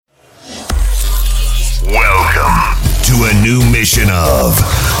a new mission of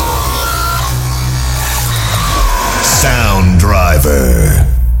Sound Driver.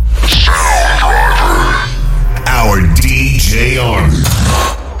 Our DJ Army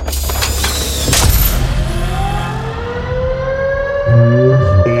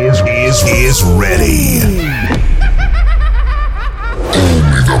is ready.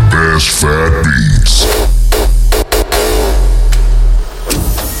 Only the best fat beats.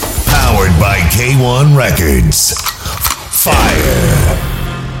 Powered by K1 Records. Fire.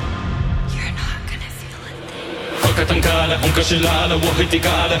 Tankale, hunkashilale,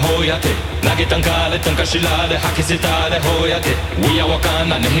 wohitikale, hoyate. Nagitankale, tankashilale, hakisitale, hoyate. We are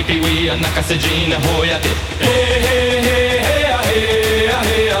wakana, nehipi, we are nakasejina, hoyate. Hey, hey, hey, hey, hey,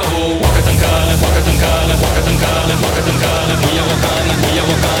 hey, ho. Wakatankale, wakatankale, wakatankale, wakatankale. We are wakana, we are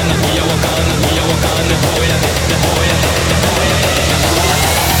wakana, we are wakana, we are wakana, hoyate, hoyate, hoyate.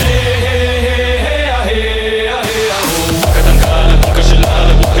 Hey, hey, hey, hey, hey, hey, ho. Wakatankale,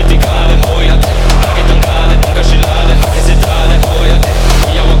 hunkashilale, wohitikale, hoyate. Nagitankale, tankashilale, hakisitale, hoyate.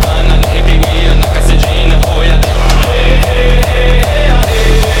 We are wakana, nehipi, we are nakasejina, hoyate. Hey, hey, hey, hey, hey,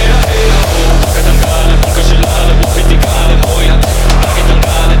 hey, ho. Wakatankale, hunkashilale, wohitikale, hoyate.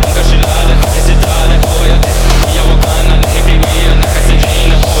 Nagitankale, tankashilale, hakisitale, hoyate. We are wakana, nehipi, we are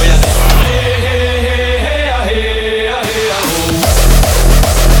nakasejina, hoyate. Hey, hey, hey, hey, hey, hey, ho.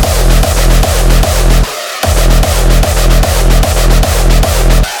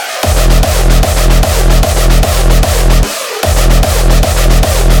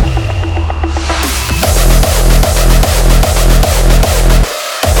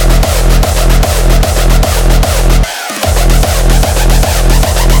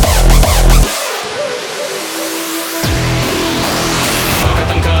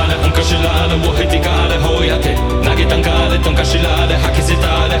 Wakatankale, hunkashilale, wohitikale, hoyate. Nagitankale, tankashilale,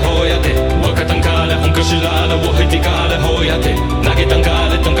 hakisitale, hoyate. Wakatankale, hunkashilale, wohitikale, hoyate.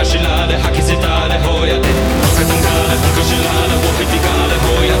 Nagitankale, tankashilale, hakisitale, hoyate. Wakatankale, hunkashilale, wohitikale,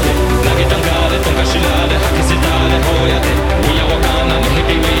 hoyate. Nagitankale, tankashilale, hakisitale, hoyate. We are wakana,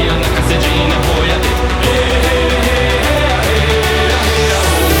 nehipi, we are nakasejina, hoyate. Hey, hey, hey, hey, hey, hey, ho.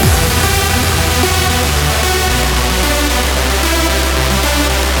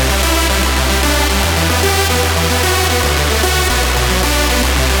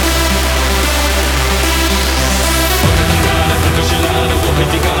 Wakatankale, hunkashilale,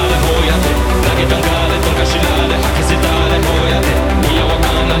 wohitikale, hoyate. Nagitankale, tankashilale, hakisitale, hoyate. We are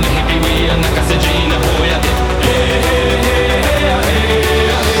wakana, nehipi, we are nakasejina, hoyate. Hey, hey, hey, hey, hey,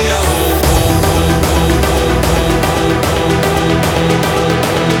 hey, ho.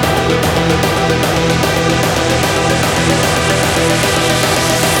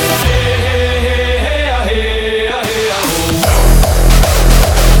 Hey, hey, hey, hey, hey, hey, ho.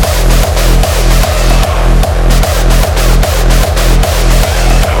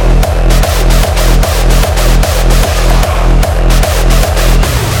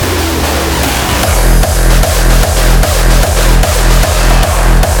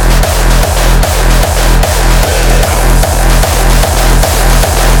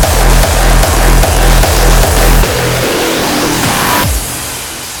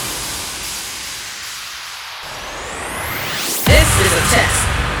 This is a test.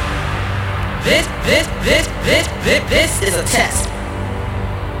 This is a test.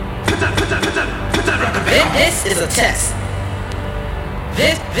 This is a test.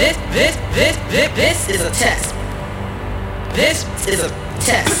 This is a test. This is a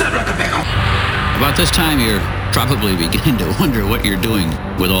test. About this time, you're probably beginning to wonder what you're doing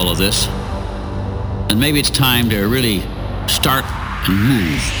with all of this. And maybe it's time to really start and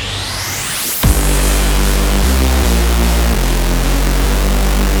move.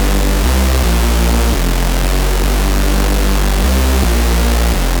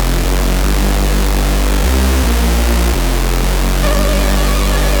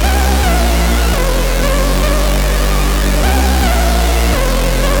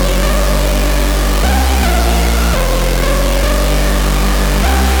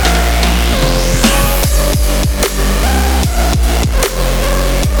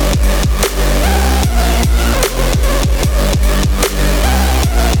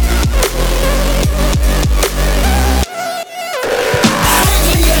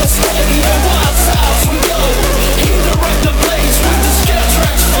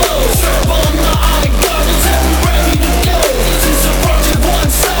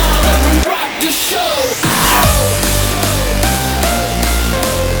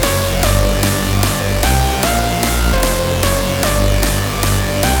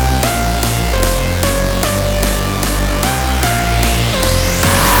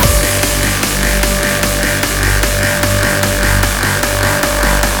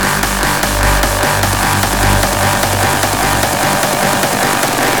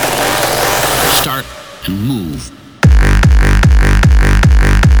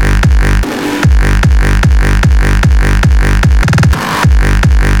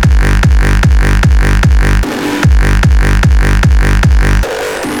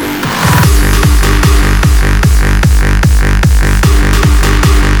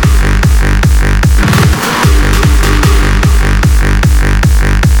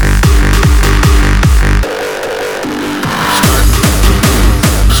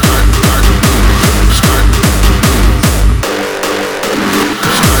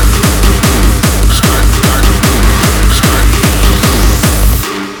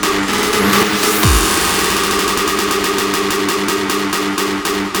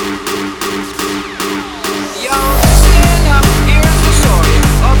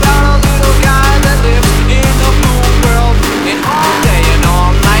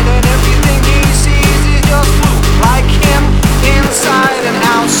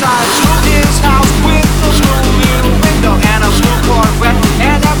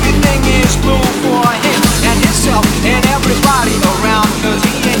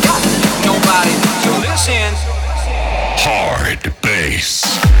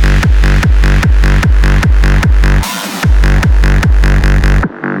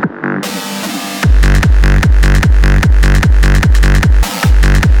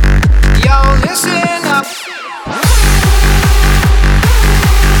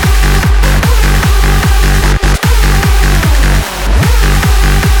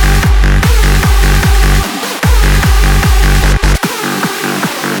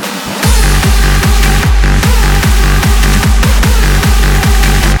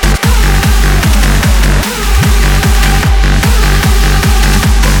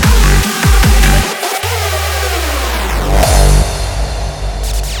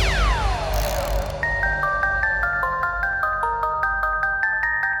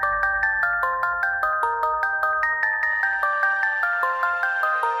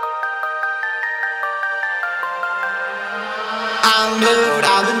 I'm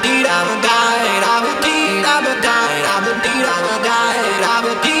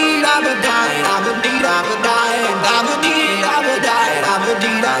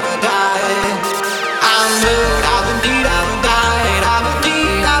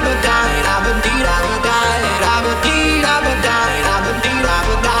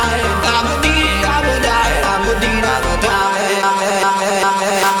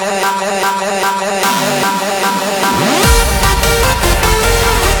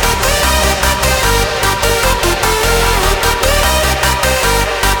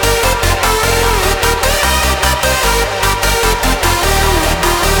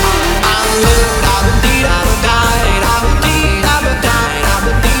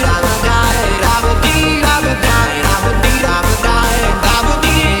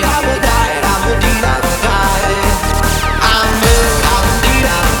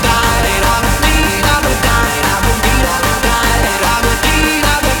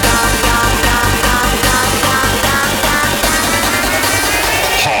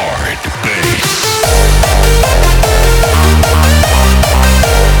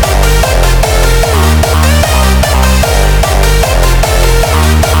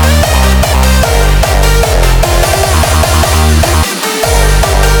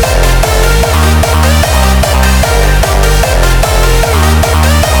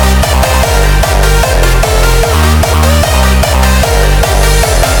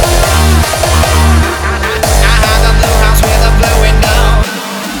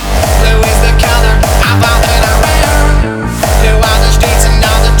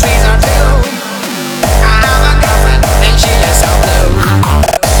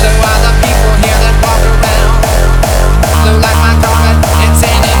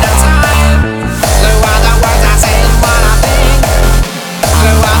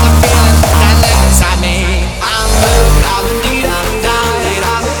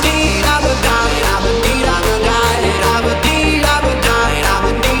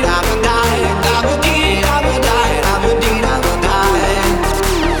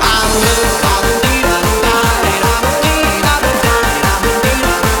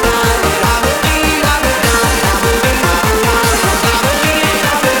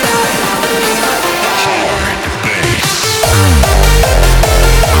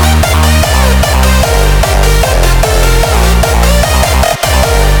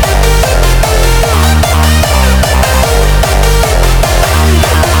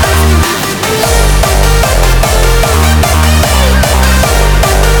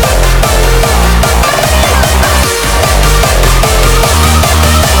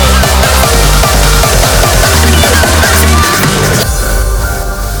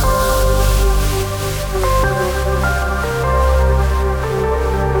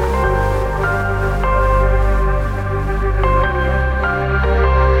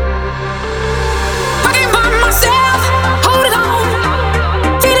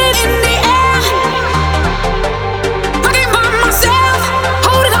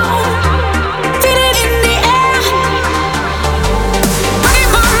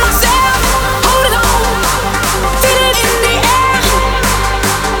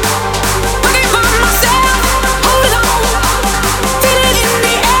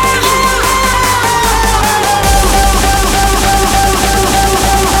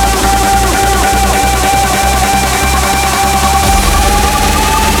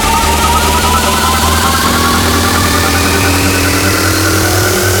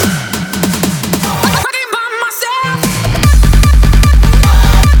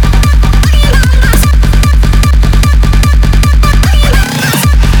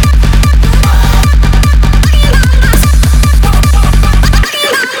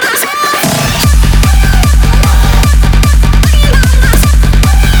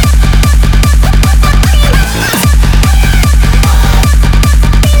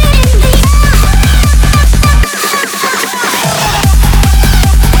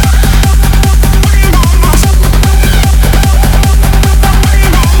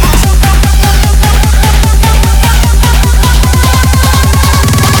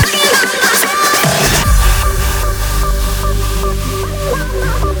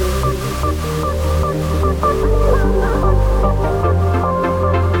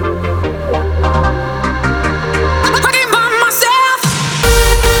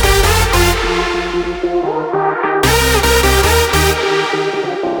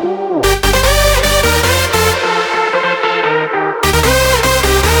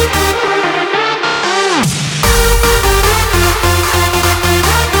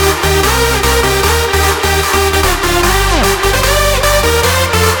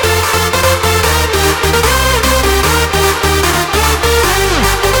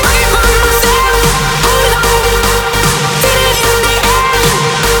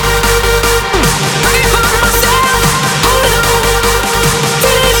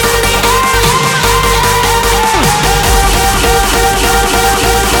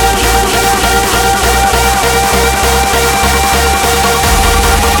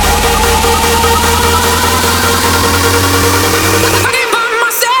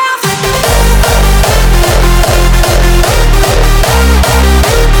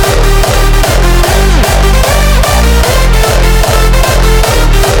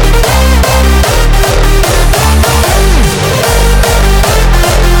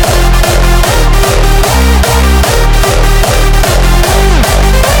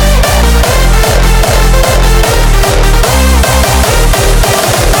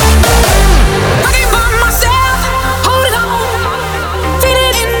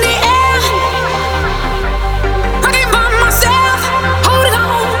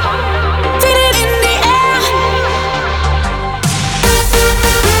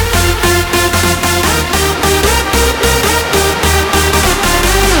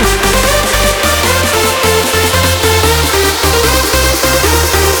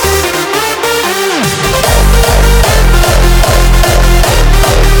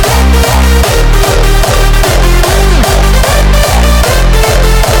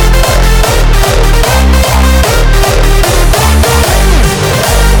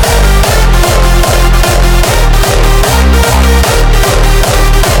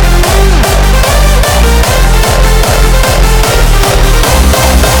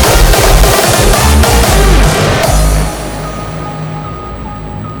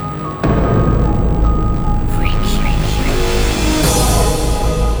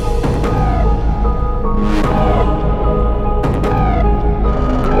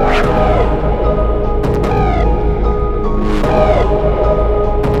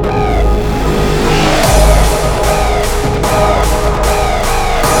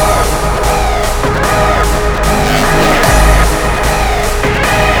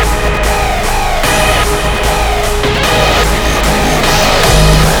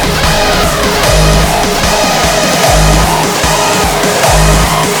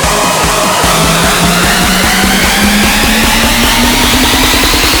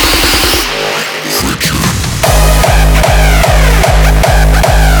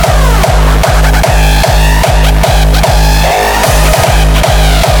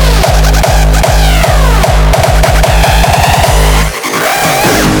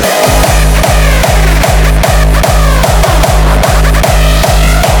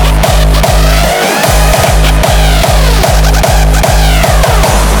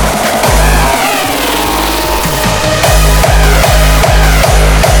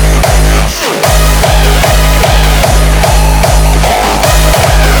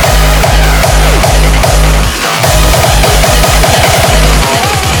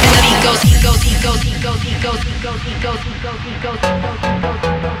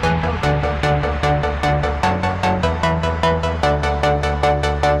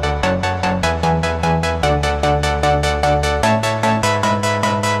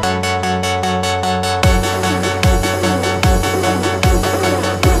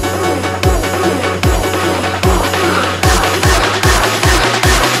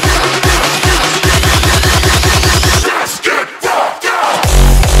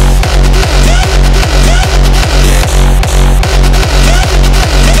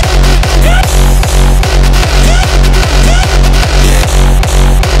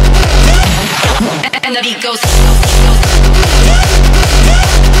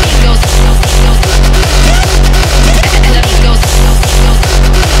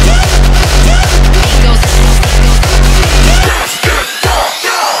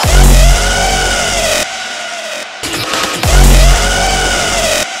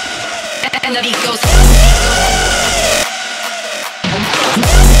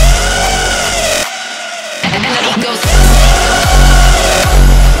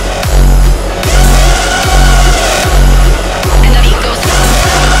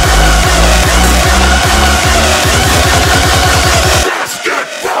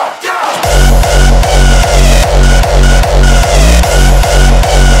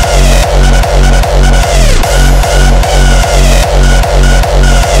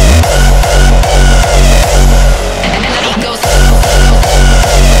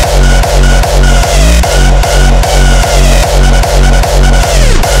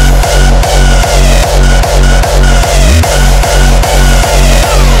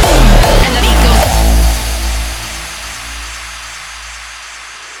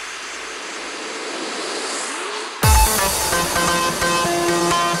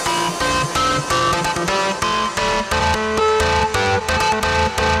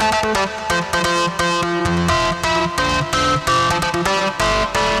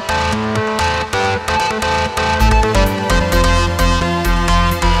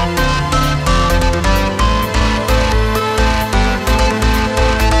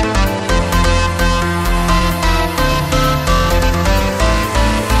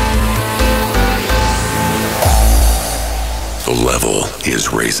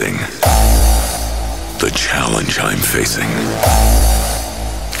is raising. The challenge I'm facing.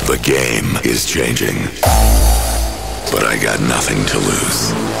 The game is changing. But I got nothing to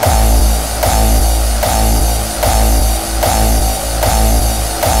lose.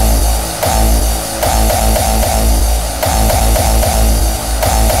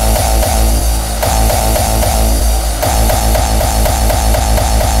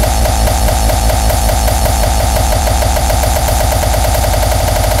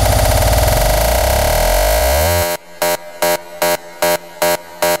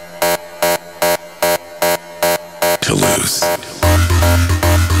 To lose.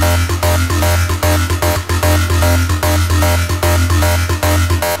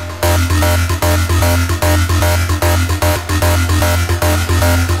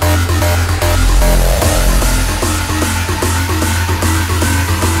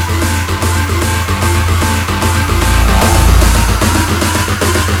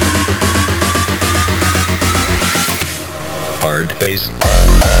 Hard bass.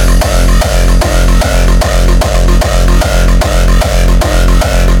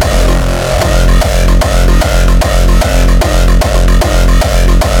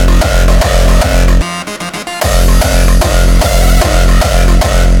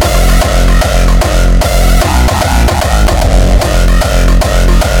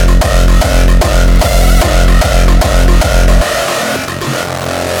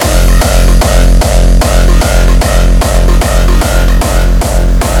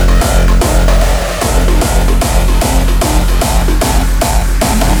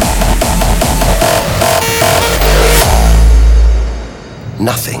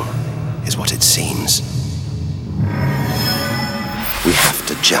 Nothing is what it seems. We have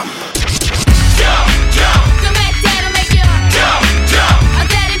to jump. Jump, jump. The Mac Dad'll make you jump, jump. A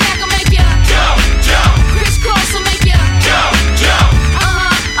Daddy Mac will make you jump, jump. Crisscross will make you jump, jump.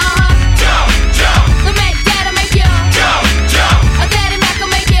 Jump, jump. The Mac Dad'll make you jump, jump. A Daddy Mac will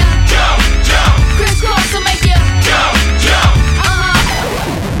make you jump, jump. Crisscross will make you jump, jump.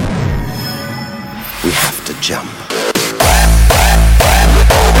 We have to jump.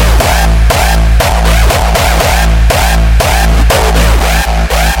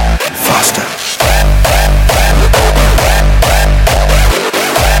 Faster.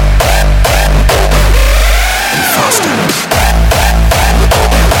 And faster.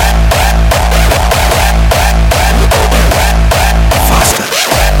 Faster.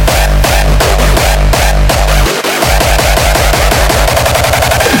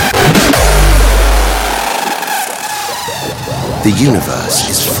 The universe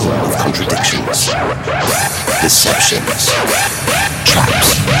is full of contradictions, deceptions,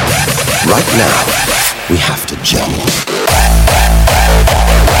 traps. Right now, we have to jump.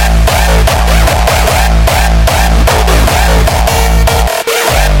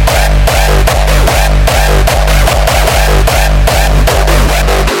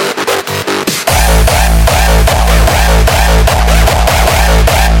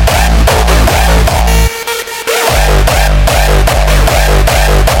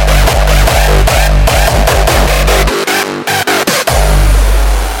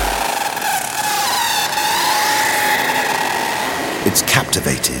 It's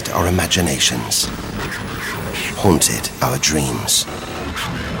captivated our imaginations, haunted our dreams.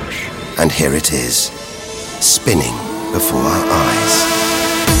 And here it is, spinning before our eyes.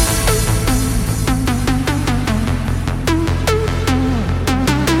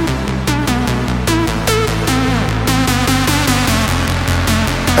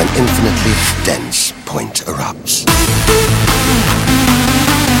 An infinitely dense point erupts.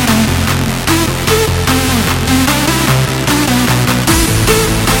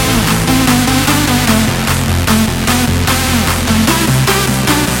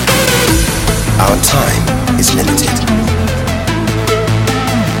 Our time is limited.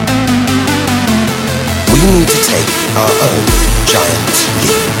 We need to take our own giant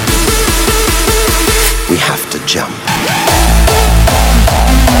leap. We have to jump.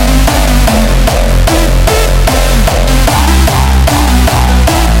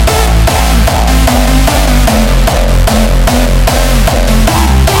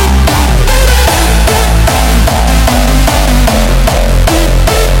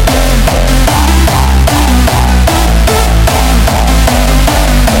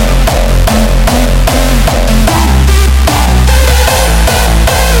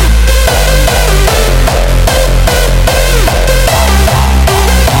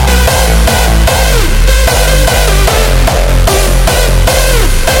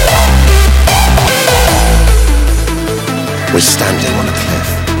 We're standing on a cliff,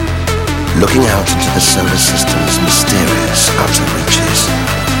 looking out into the solar system's mysterious outer reaches,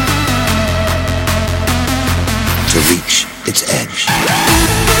 to reach its edge.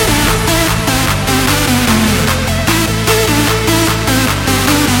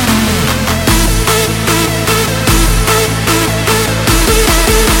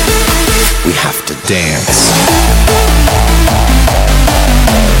 We have to dance.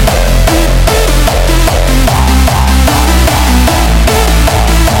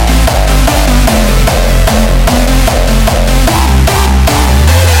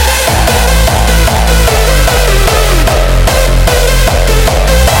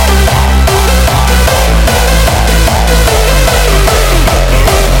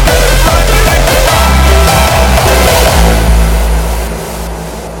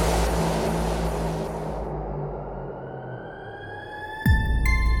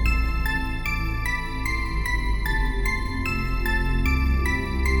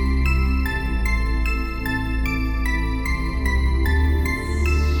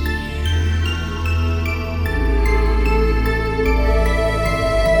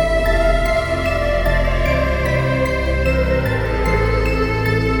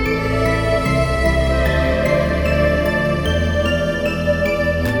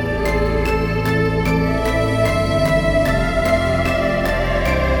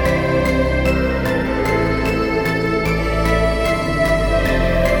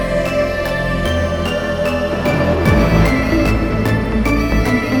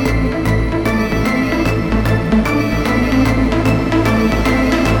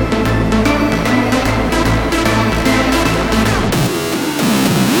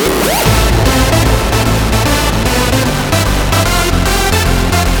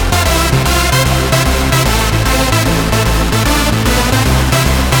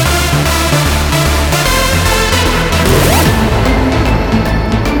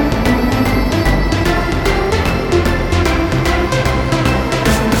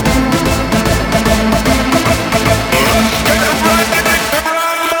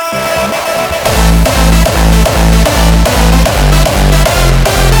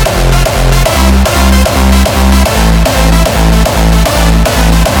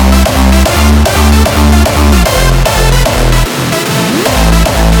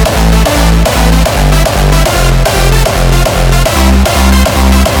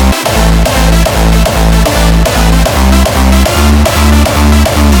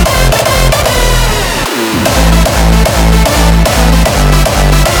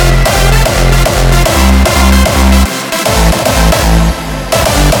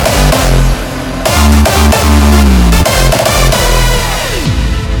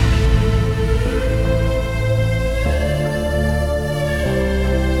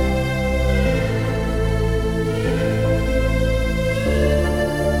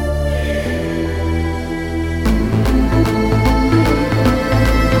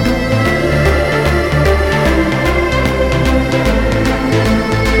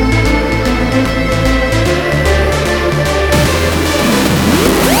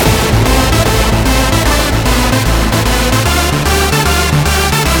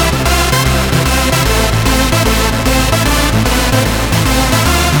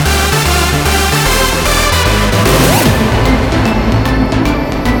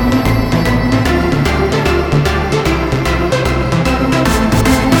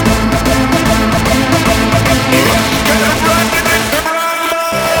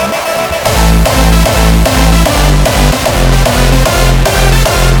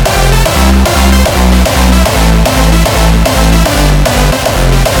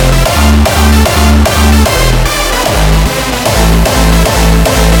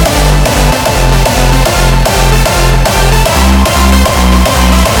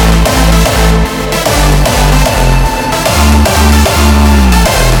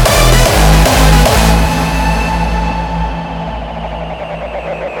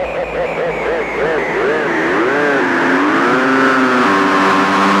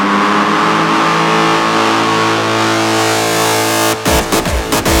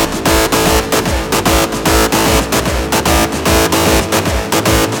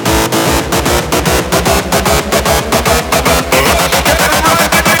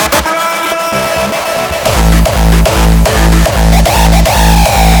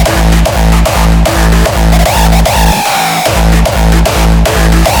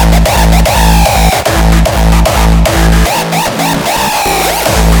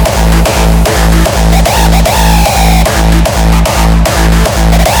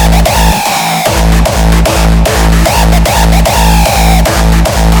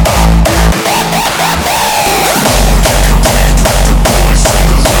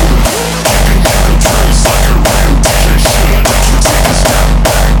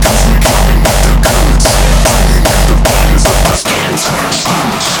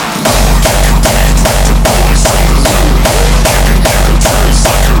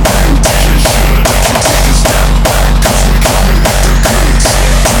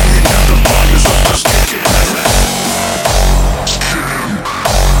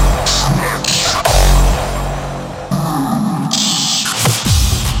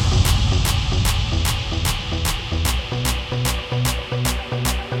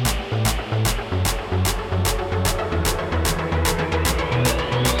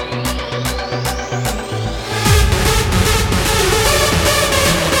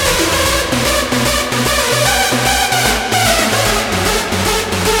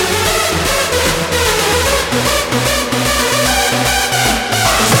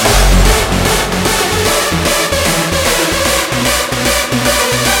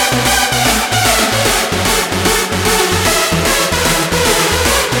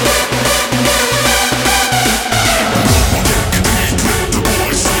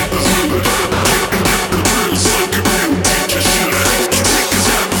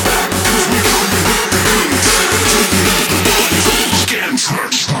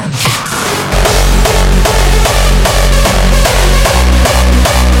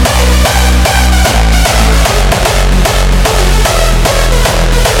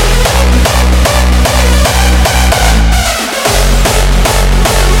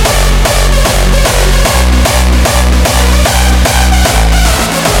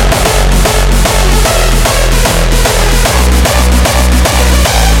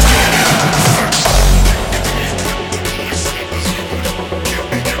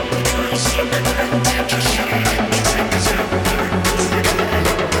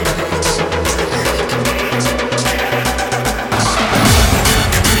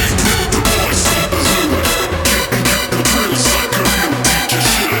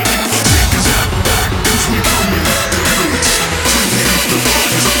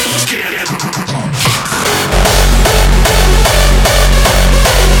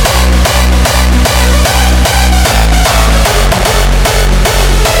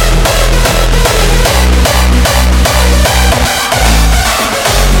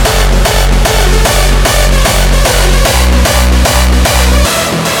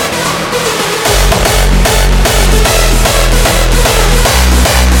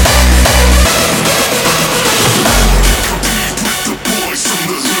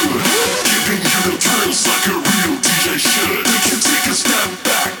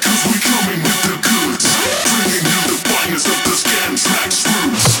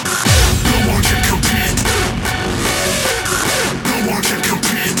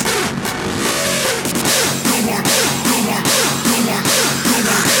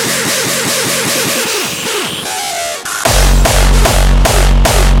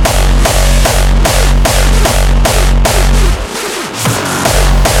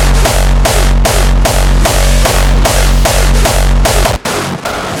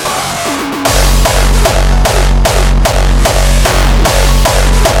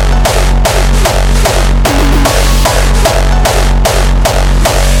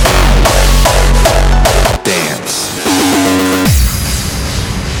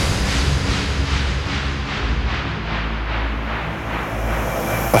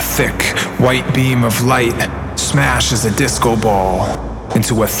 thick, white beam of light smashes a disco ball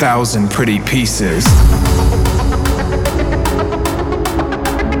into 1,000 pretty pieces.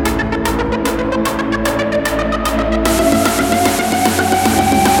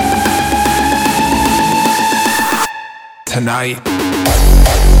 Tonight,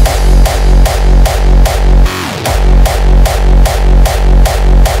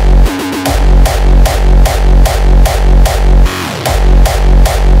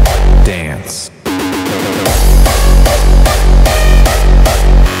 dance.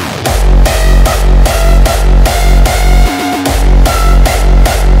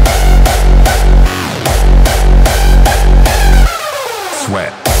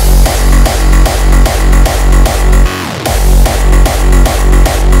 Sweat.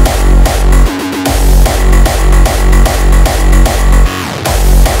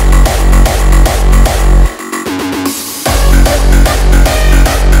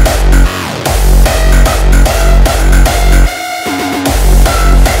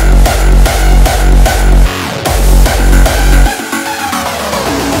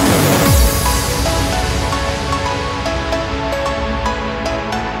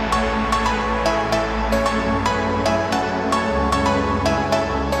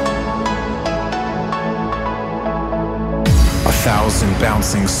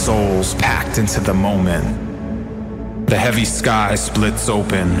 Bouncing souls packed into the moment. The heavy sky splits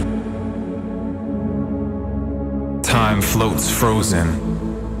open. Time floats frozen.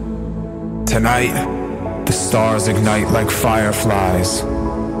 Tonight, the stars ignite like fireflies.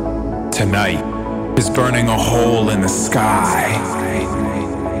 Tonight is burning a hole in the sky.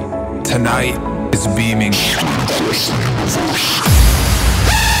 Tonight is beaming.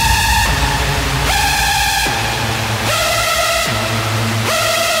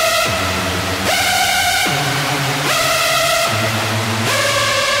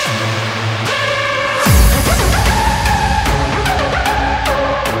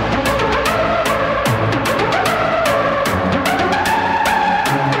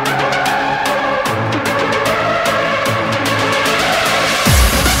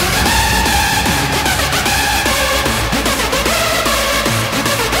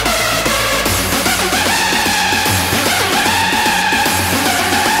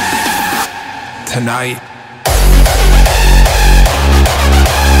 Tonight,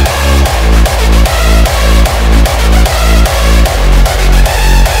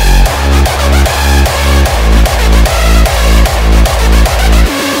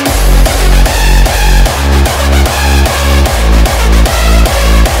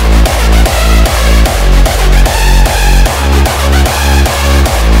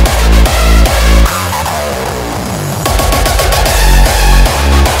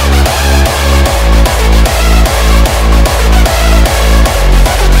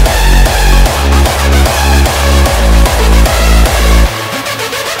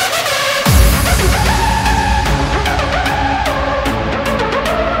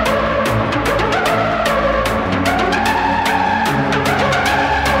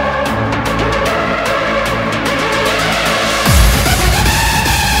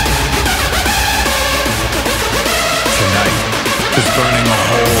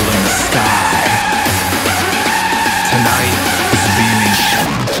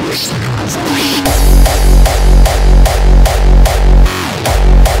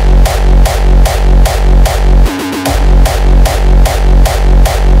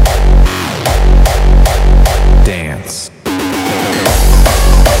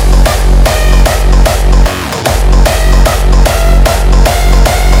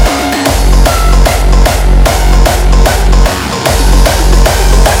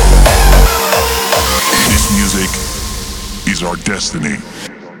 our destiny.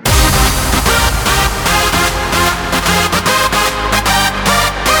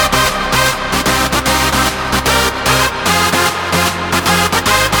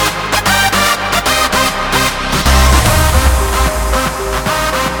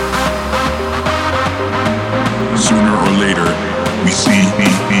 Sooner or later, we see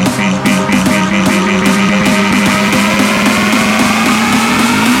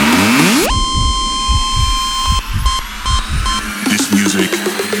this music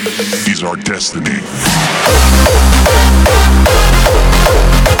is our destiny.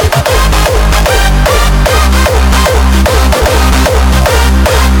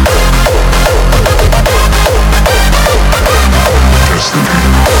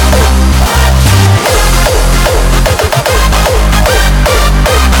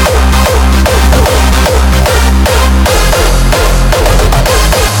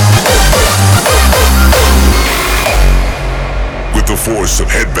 With the force force of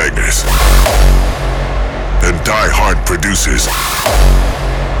headbangers and die-hard producers,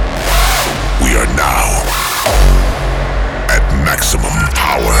 we are now at maximum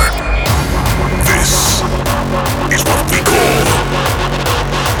power. This is what we call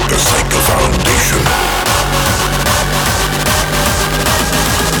the Psycho Foundation.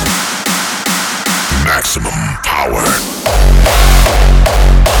 Maximum power.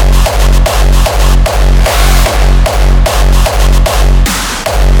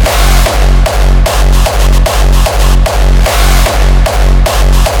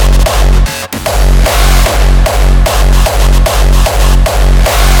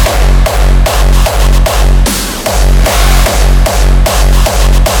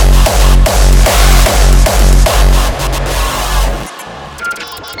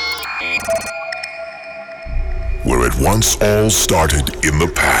 Where it once all started in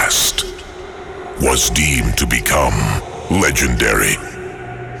the past was deemed to become legendary,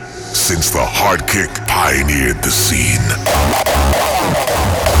 since the hard kick pioneered the scene.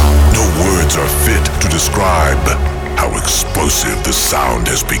 No words are fit to describe how explosive the sound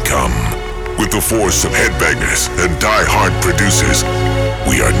has become. With the force of headbangers and die-hard producers,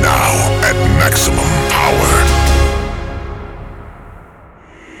 we are now at maximum power.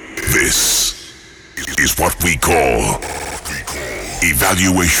 This is what we call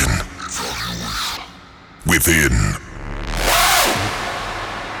evaluation within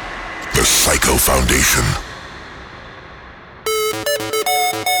the Psycho Foundation.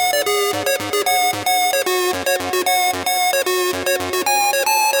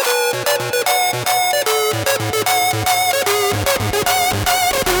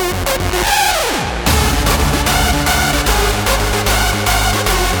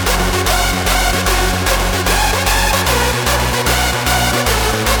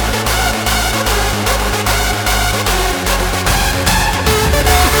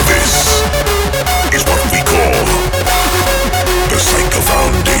 Is what we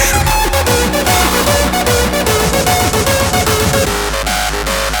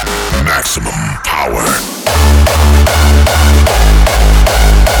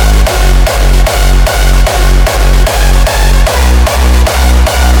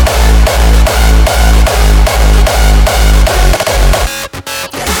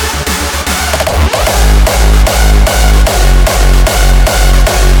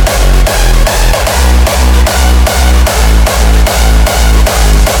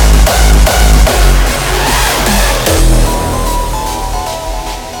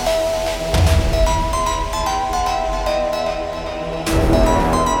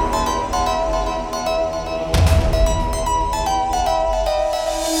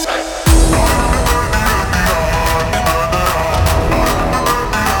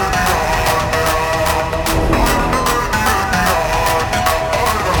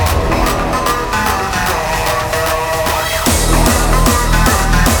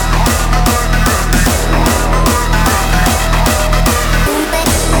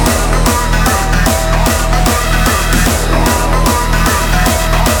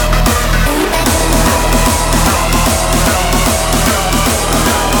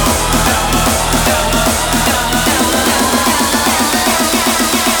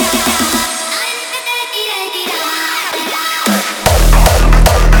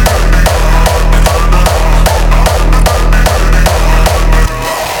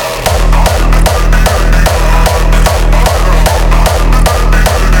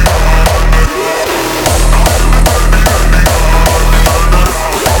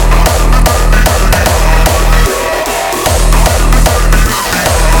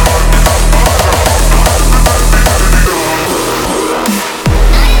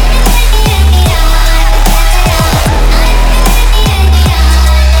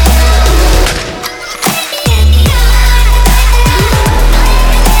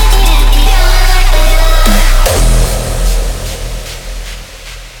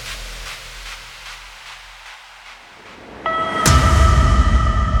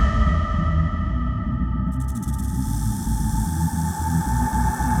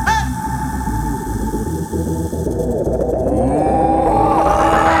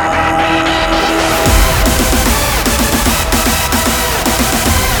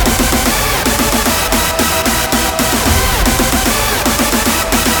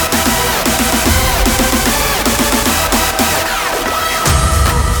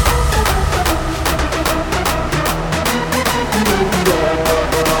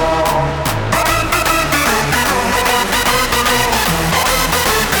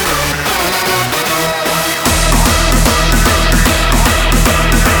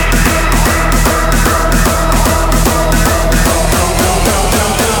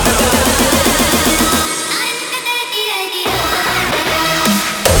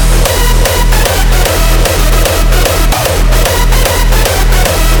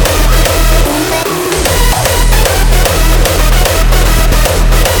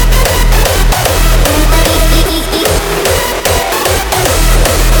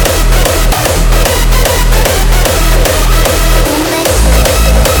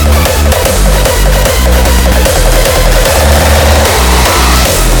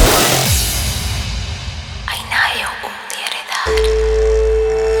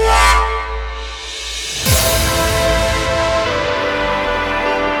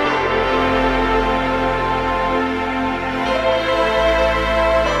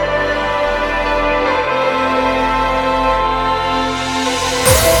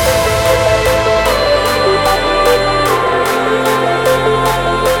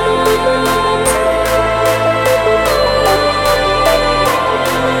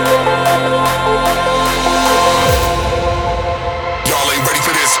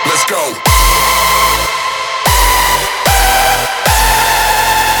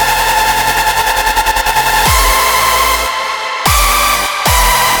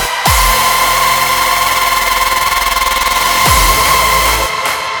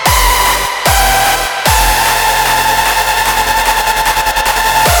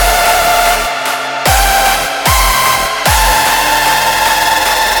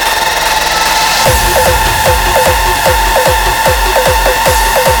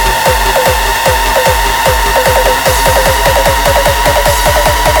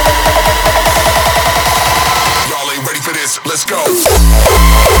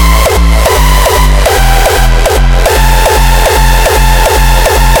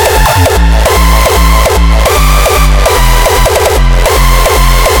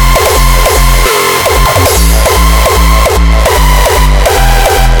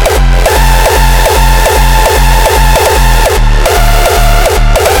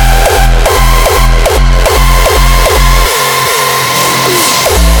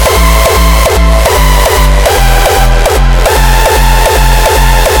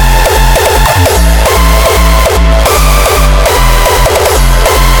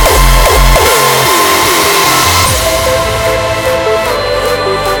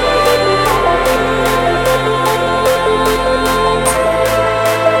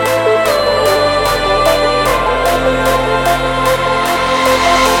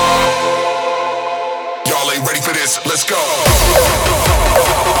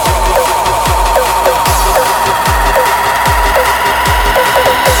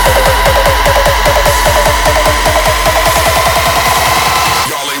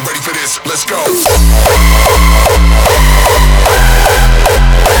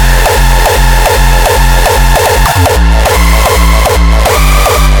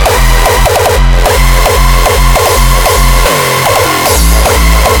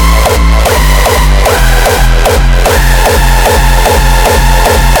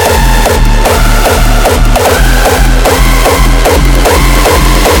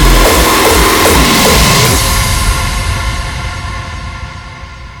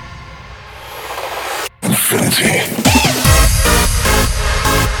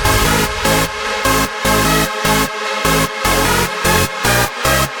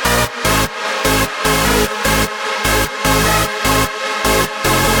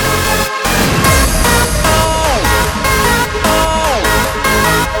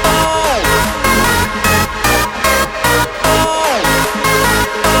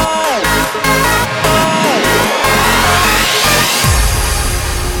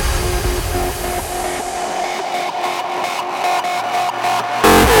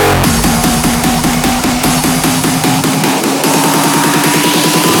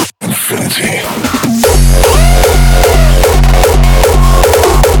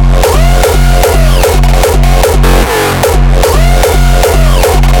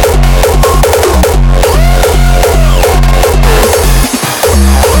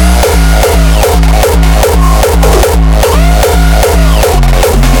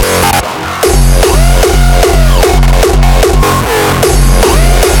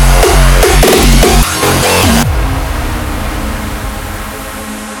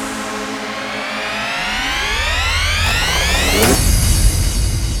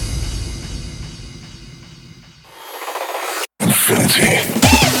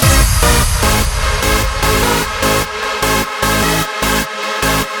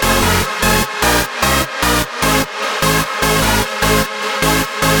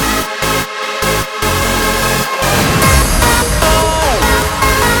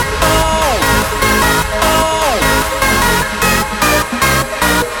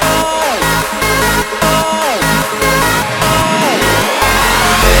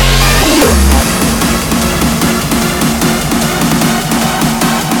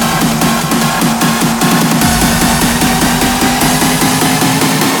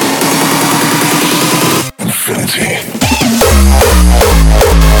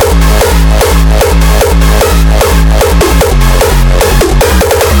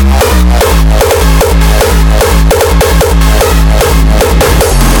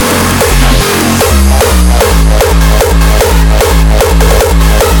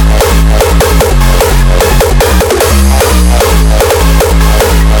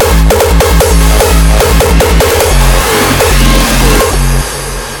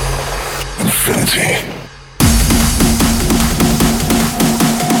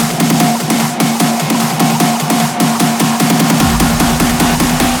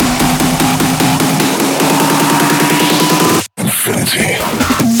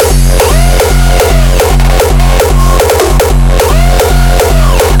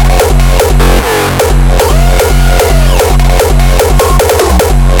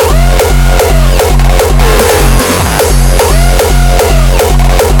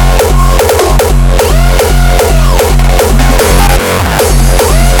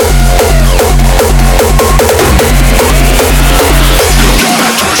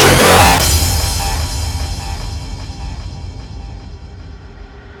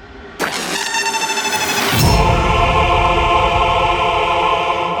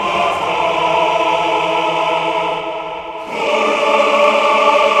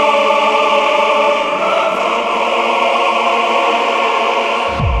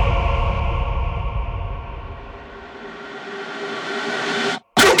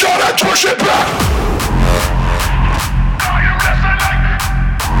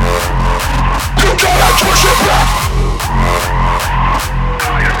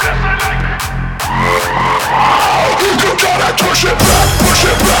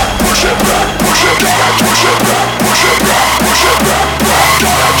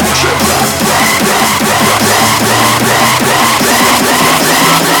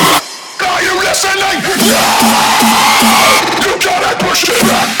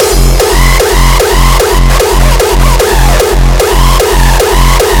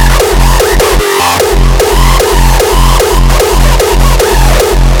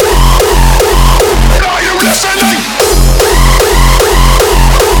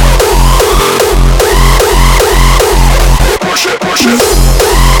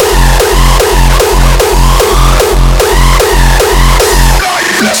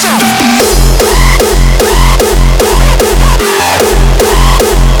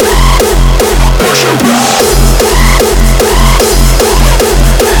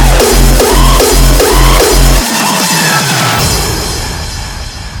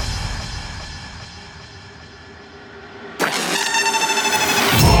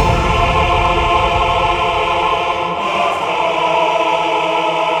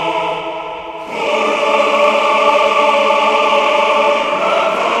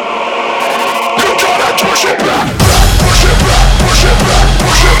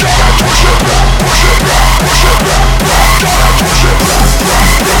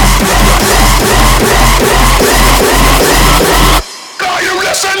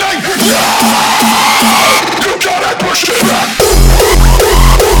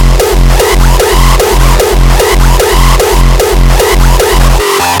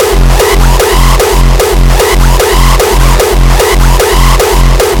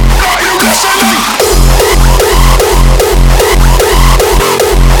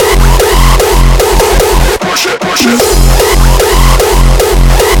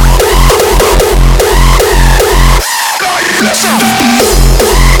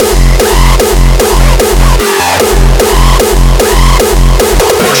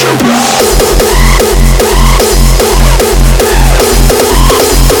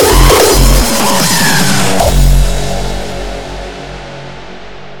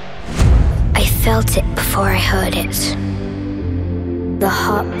felt it before I heard it. The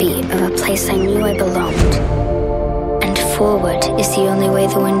heartbeat of a place I knew I belonged. And forward is the only way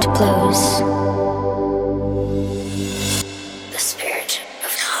the wind blows. The spirit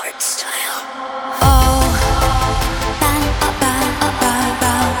of the hard style.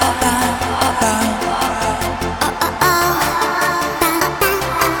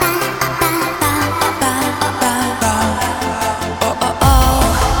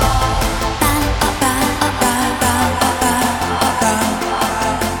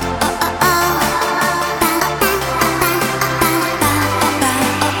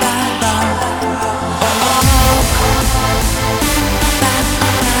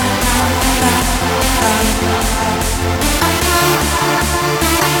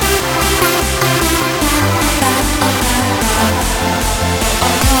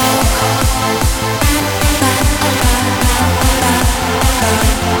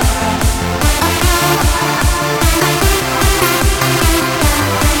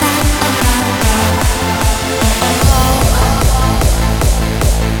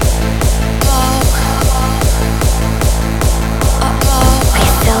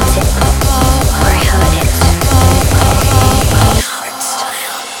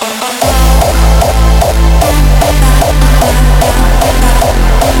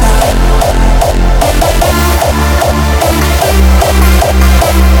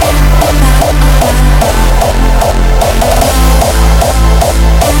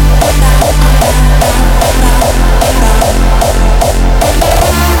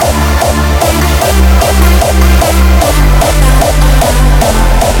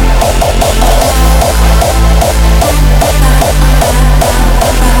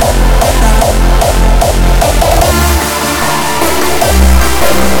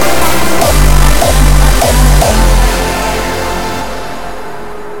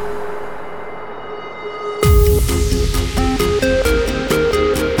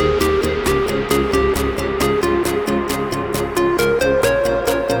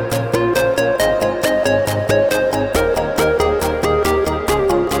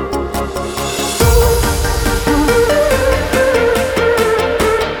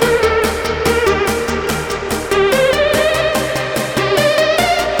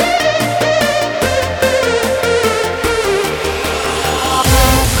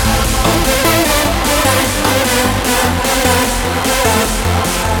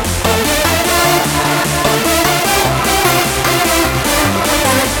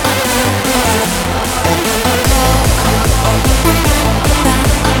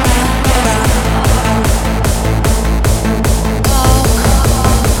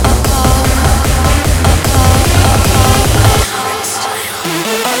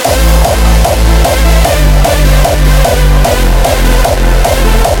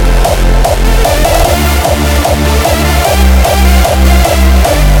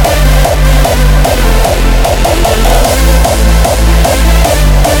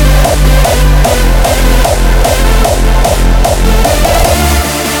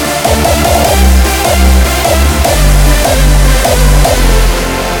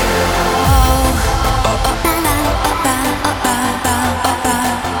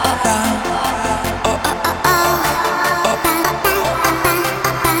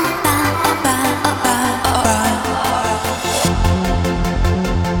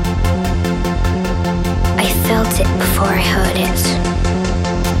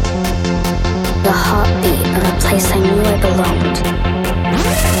 belong.